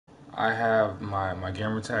I have my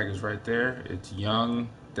gamer tag is right there. It's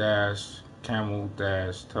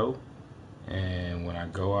young-camel-toe. And when I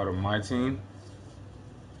go out of my team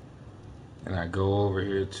and I go over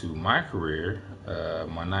here to my career,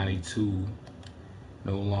 my 92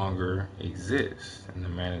 no longer exists in the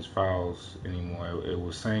managed files anymore. It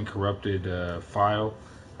was saying corrupted file.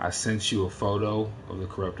 I sent you a photo of the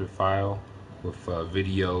corrupted file with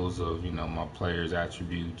videos of my players'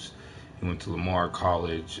 attributes. He went to Lamar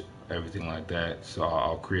College, everything like that. So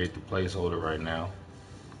I'll create the placeholder right now.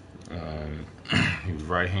 He was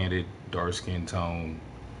right-handed, dark skin tone,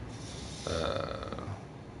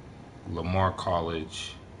 Lamar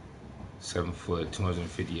College, 7 foot,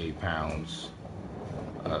 258 pounds.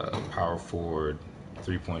 Power forward,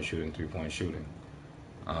 three-point shooting.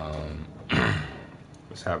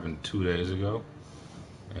 This happened 2 days ago,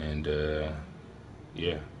 and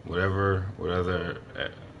yeah, what other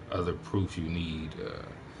proof you need.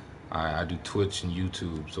 I do Twitch and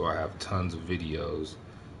YouTube, so I have tons of videos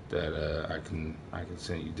that I can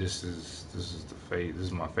send you. This is the face. This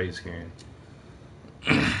is my face scan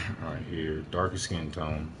right here, darker skin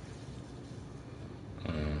tone.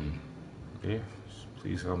 Yeah.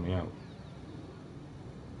 Please help me out.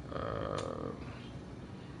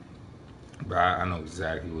 But I know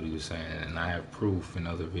exactly what he was saying, and I have proof in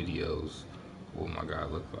other videos what my guy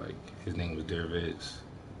looked like. His name was Witz.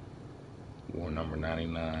 War number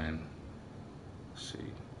 99. Let's see.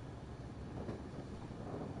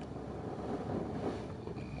 A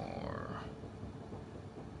little more.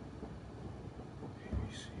 A, B,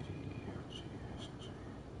 C, D, E, F, G, H, I,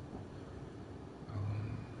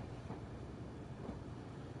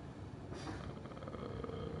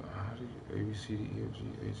 J. A, B, C, D, E, F, G,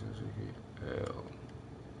 H, I, J, K, L.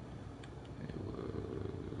 It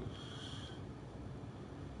was...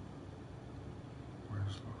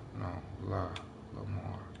 Where's Lamar.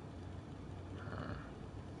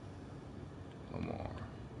 Lamar.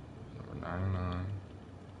 Number 99.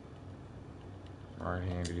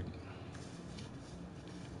 Right-handed.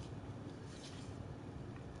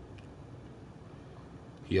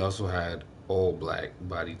 He also had all black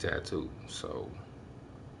body tattoo, so...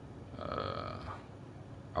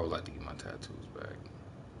 I would like to get my tattoos back.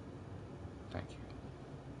 Thank you.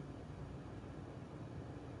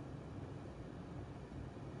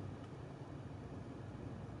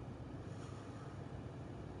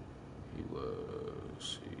 He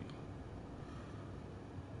was,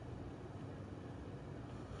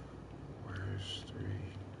 where's 3?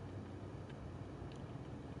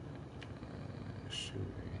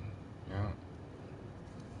 Shooting, yeah.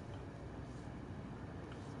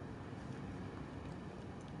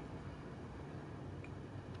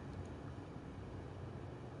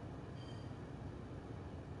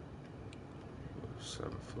 He was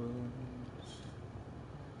 7 foot.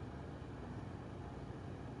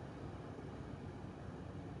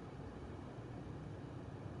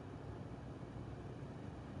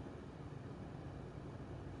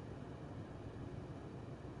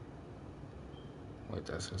 Wait,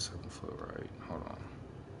 that's a 7 foot, right? Hold on.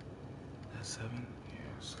 That's 7?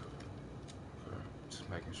 Yeah, 7. Okay, just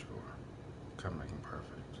making sure. Kind of making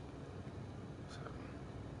perfect. 7.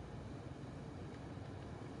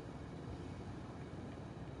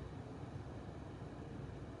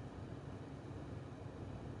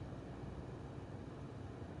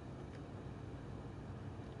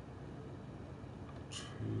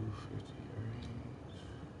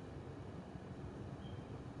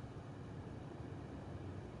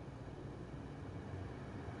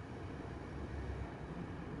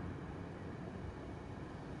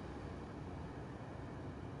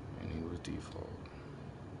 Default.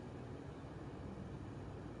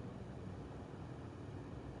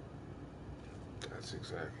 That's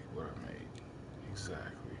exactly what I made.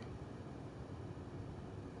 Exactly.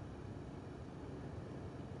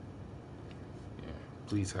 Yeah.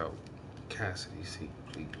 Please help. Cassidy C,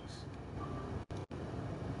 please.